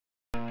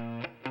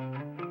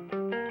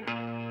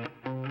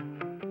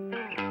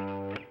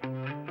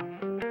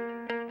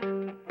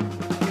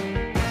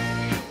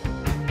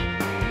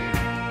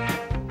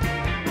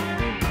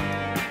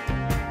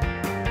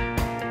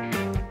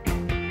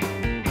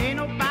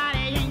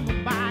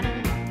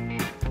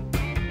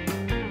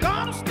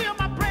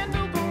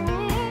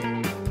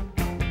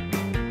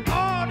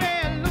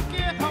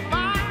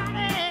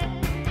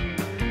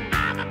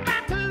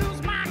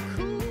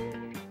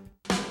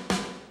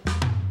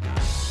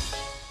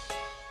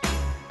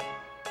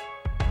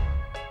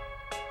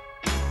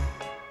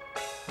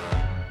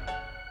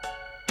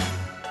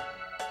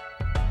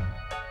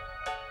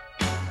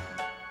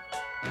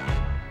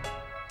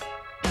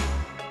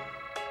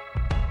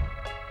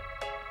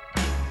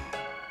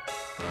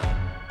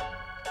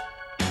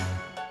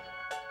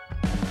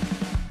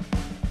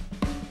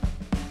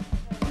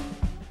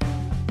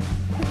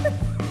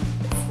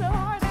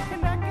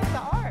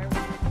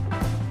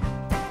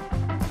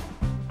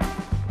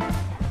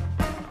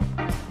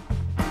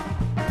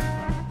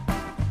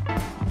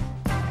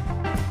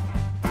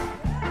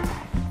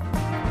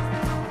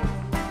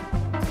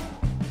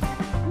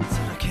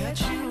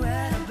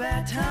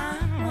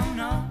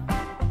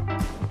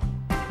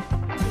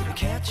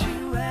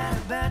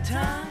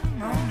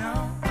oh no.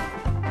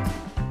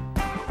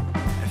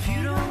 If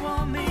you don't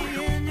want me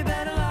in, you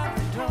better lock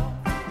the door.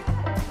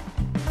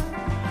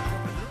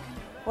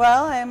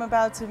 Well, I am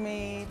about to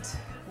meet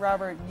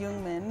Robert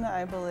Jungmann,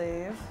 I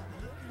believe.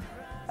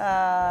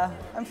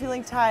 I'm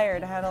feeling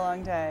tired, I had a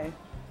long day,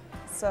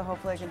 so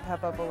hopefully I can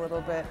pep up a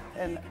little bit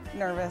and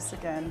nervous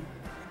again.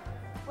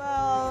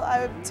 Well,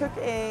 I took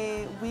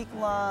a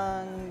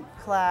week-long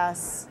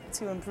class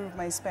to improve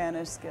my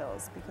Spanish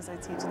skills because I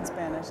teach in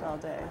Spanish all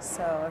day.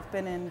 So I've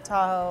been in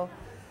Tahoe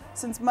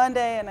since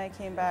Monday and I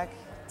came back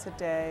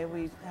today.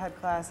 We had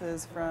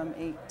classes from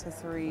 8 to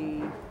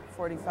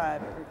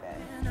 3:45 every day.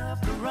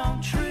 Up the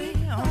wrong tree,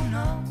 oh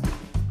no.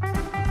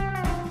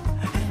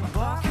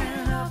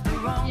 Barking up the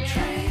wrong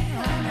tree,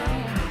 oh no.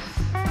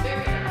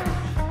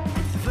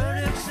 The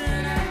verdict's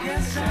in, I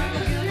guess I'm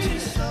guilty,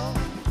 so.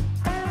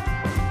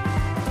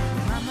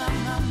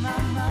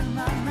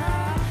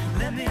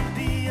 Let me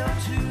be your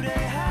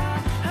today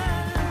high.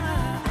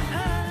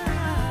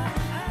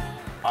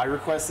 I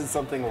requested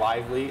something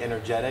lively,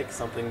 energetic,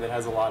 something that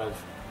has a lot of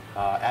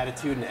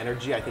attitude and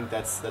energy. I think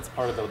that's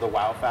part of the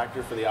wow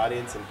factor for the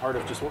audience and part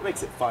of just what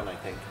makes it fun, I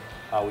think.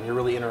 When you're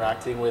really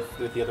interacting with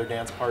the other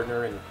dance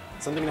partner and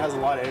something that has a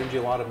lot of energy,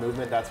 a lot of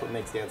movement, that's what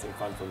makes dancing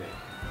fun for me.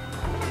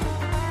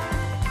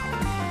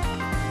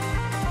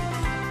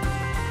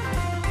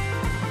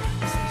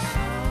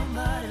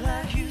 Somebody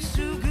like you's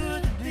too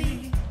good to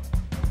be.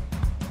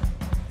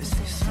 They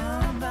say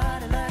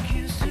somebody like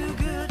you's too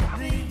good to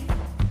be.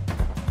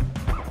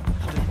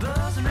 I've been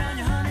buzzing around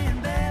you, honey,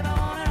 and babe, I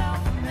want it all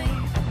for me.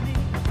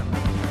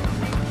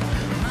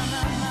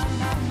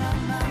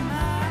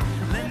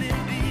 Let me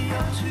be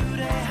your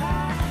today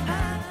high.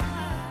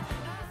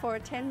 For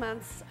 10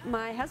 months,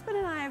 my husband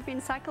and I have been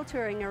cycle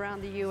touring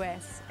around the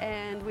US,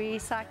 and we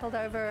cycled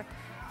over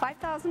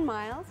 5,000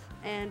 miles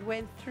and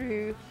went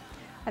through,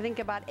 I think,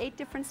 about 8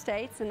 different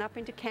states and up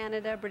into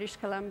Canada, British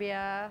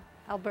Columbia,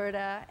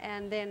 Alberta,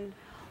 and then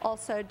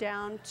also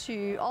down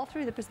through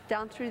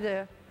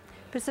the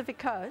Pacific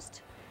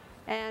coast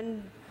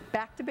and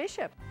back to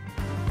Bishop.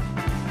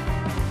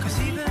 'Cause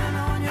even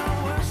on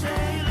your worst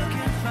day, you're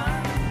looking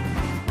fine.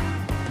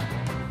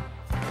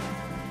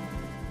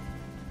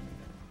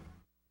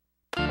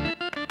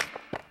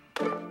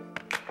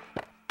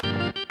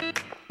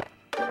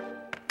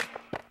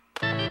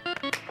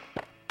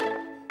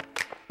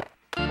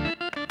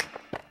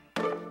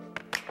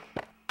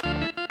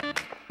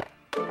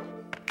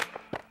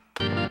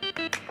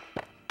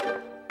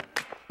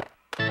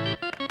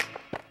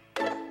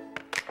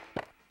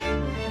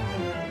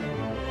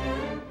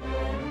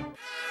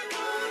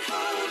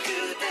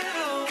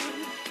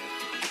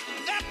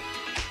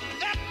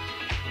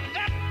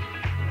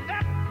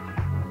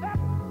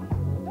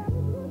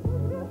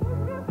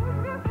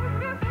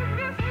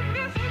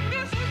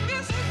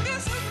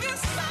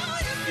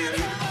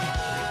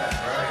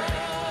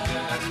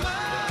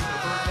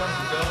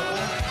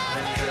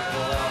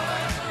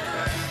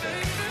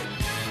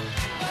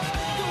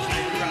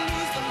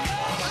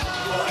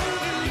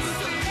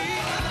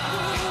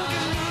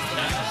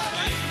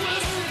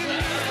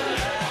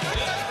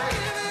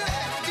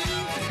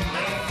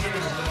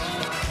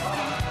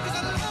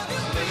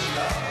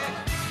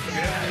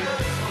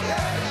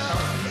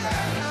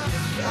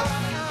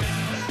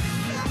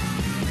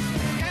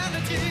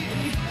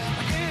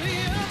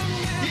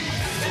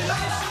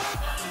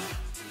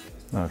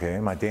 Okay,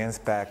 my dance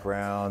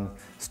background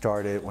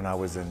started when I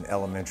was in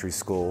elementary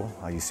school.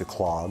 I used to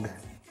clog.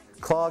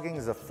 Clogging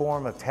is a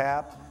form of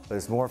tap, but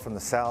it's more from the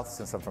South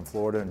since I'm from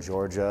Florida and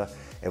Georgia.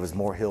 It was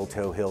more heel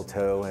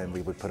toe, and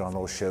we would put on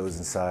little shows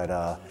inside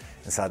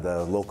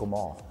the local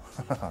mall.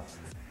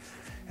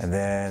 And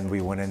then we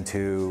went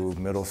into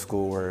middle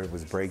school where it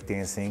was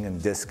breakdancing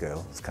and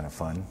disco. It's kind of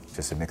fun,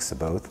 just a mix of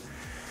both.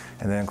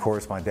 And then of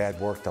course my dad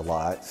worked a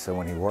lot, so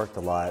when he worked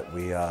a lot,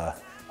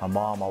 my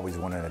mom always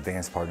wanted a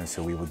dance partner,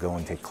 so we would go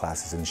and take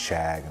classes in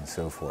shag and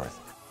so forth.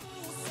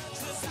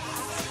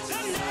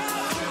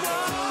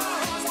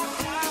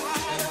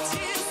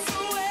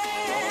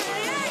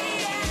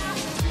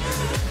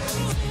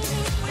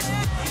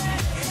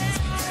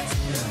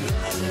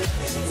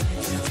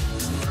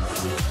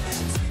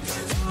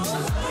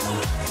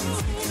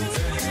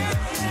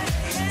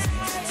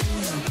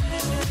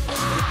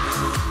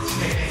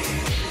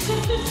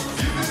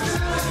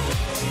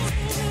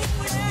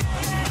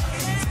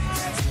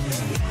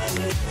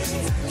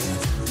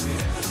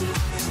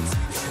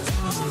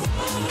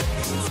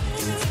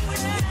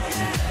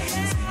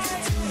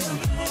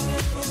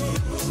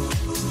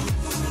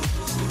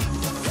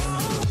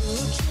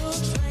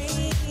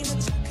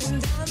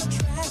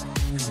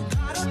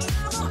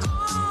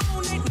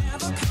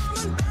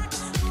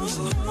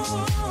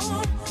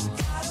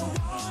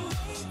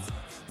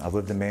 I've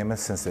lived in Mammoth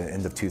since the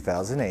end of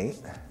 2008.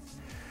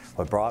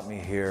 What brought me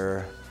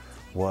here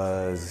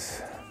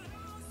was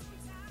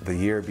the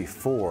year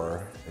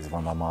before is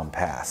when my mom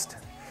passed.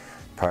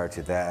 Prior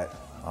to that,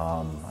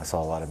 I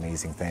saw a lot of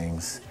amazing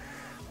things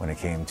when it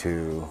came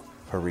to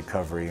her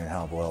recovery and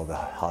how well the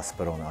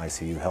hospital and the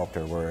ICU helped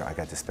her, where I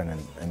got to spend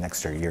an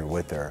extra year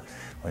with her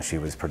when she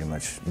was pretty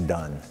much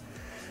done.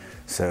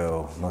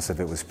 So most of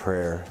it was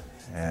prayer,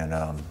 and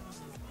I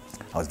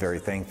was very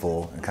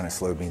thankful. It kind of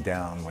slowed me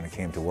down when it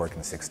came to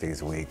working 6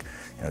 days a week,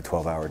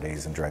 12-hour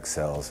days in direct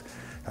sales.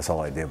 That's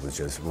all I did was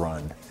just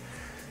run.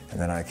 And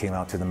then I came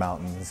out to the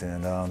mountains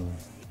and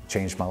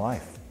changed my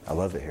life. I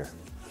love it here.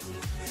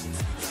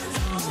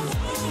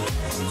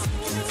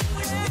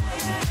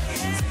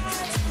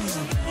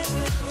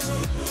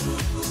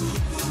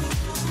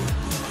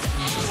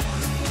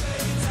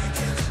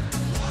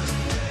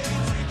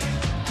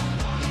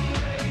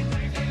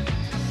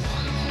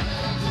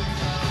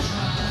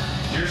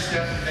 You're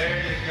stepping,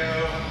 there you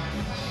go.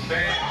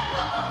 Bam.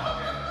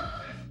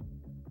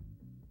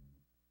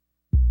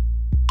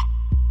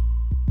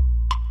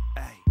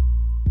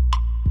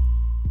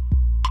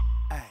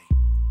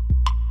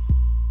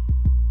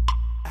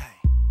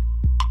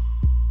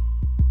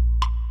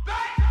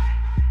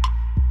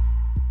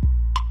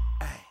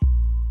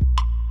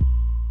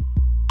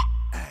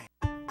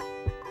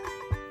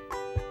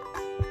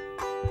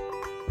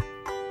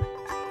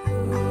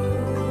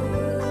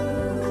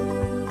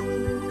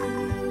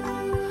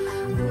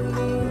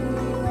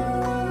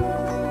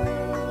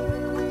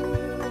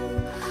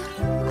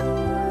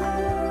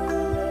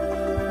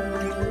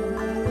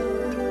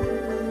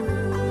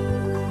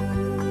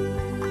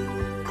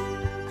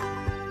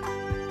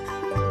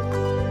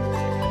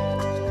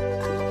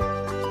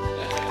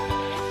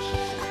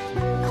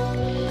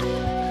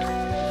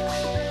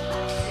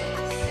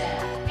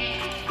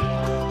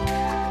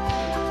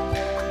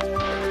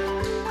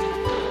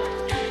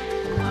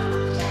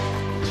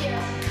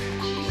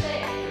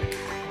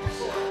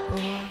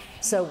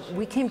 So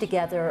we came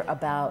together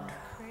about,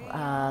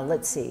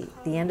 let's see,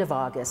 the end of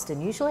August,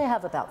 and usually I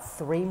have about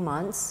 3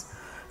 months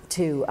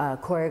to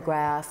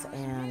choreograph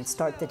and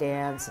start the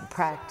dance and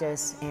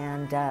practice,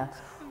 and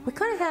we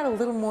kind of had a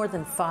little more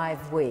than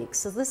 5 weeks.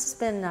 So this has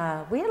been,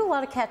 we had a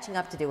lot of catching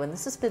up to do, and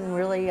this has been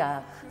really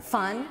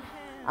fun,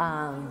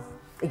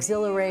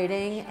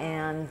 exhilarating,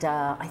 and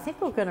I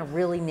think we're going to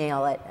really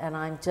nail it, and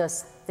I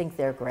just think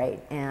they're great.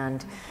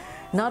 And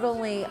not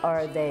only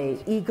are they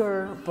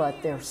eager, but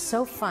they're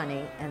so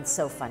funny and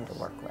so fun to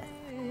work with.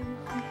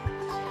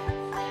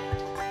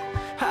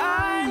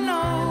 I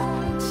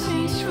know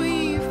since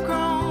we've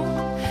grown,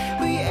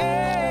 we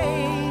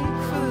ache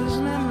for those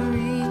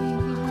memories.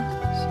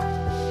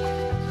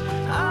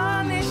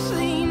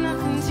 Honestly,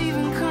 nothing's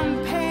even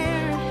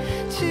compared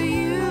to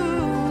you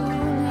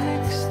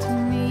next to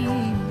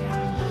me,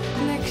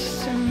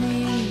 next to me.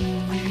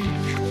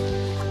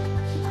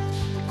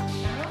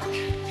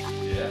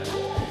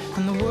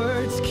 When the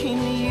words came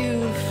to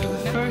you for the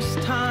first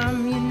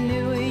time, you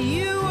knew it,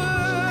 you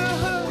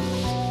were.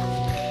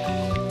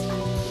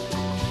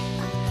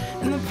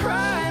 And the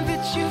pride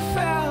that you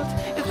felt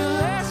at the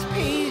last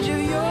page of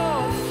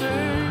your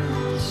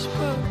first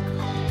book.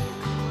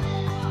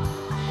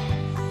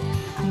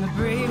 And the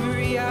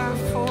bravery I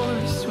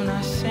forced when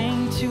I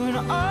sang to an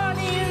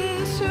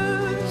audience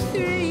of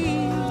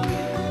 3.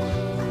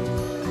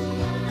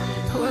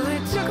 Well,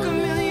 it took a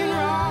million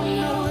wrong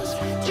notes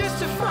just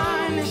to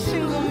find a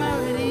single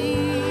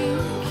melody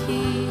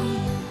key.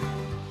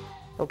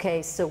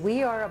 Okay, so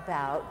we are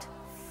about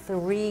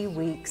 3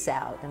 weeks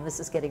out, and this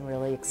is getting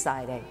really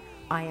exciting.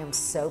 I am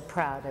so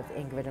proud of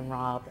Ingrid and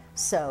Rob.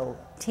 So,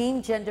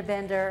 Team Gender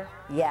Bender,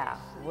 yeah,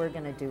 we're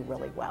gonna do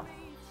really well.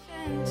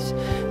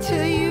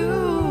 Till you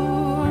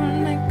are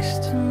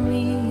next to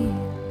me,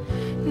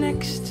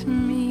 next to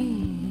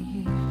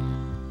me.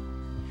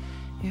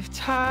 If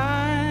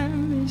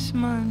time is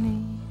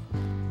money,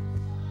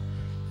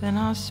 then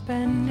I'll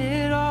spend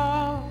it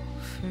all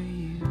for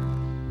you.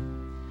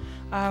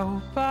 I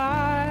will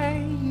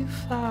buy you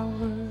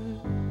flowers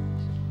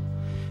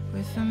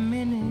with the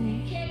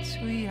minutes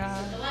we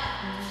have.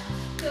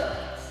 Good.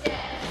 Step,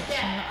 step,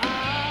 and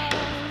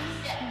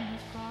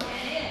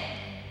in.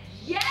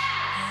 Yes!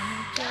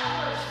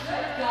 That was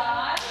good,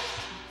 guys.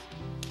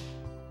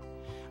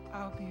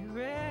 I'll be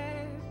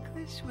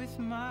reckless with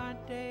my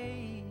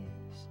days,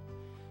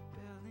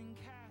 building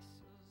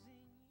castles in.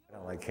 I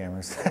don't like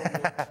cameras.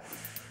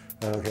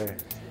 Okay.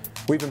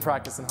 We've been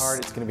practicing hard.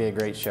 It's going to be a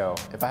great show.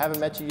 If I haven't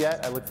met you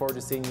yet, I look forward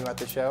to seeing you at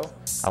the show.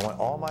 I want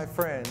all my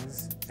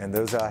friends and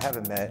those that I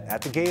haven't met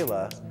at the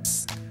gala,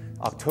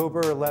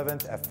 October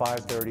 11th at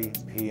 5:30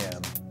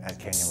 p.m. at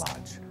Canyon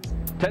Lodge.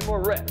 10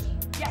 more reps.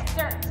 Yes,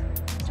 sir.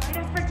 Join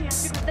us for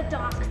Dancing with the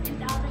Docs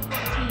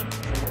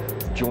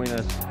 2014. Join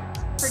us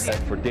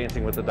for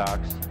Dancing with the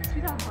Docs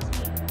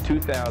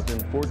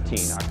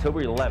 2014,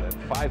 October 11th,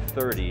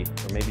 5:30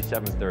 or maybe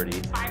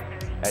 7:30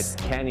 at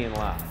Canyon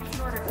Lodge. You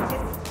can order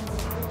tickets.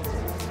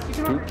 You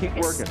can order Keep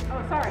tickets. working.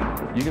 Oh, sorry.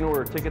 You can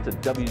order tickets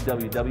at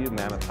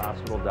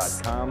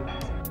www.mammothhospital.com.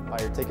 Buy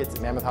your tickets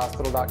at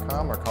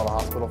mammothhospital.com or call the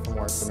hospital for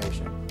more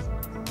information.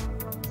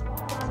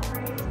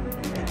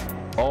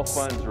 All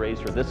funds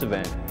raised for this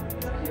event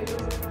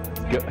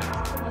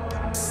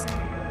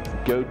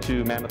go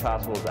to Mammoth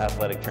Hospital's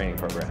athletic training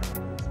program.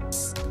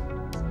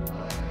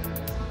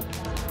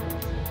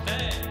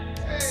 Hey.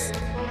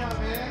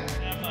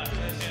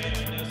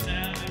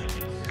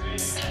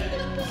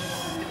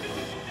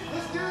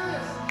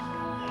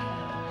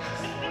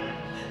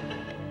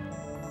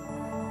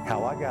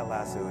 how I got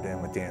lassoed in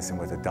with Dancing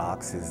with the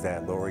Docs is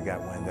that Lori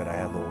got wind that I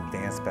had a little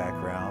dance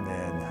background,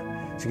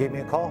 and she gave me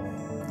a call,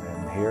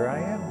 and here I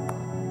am.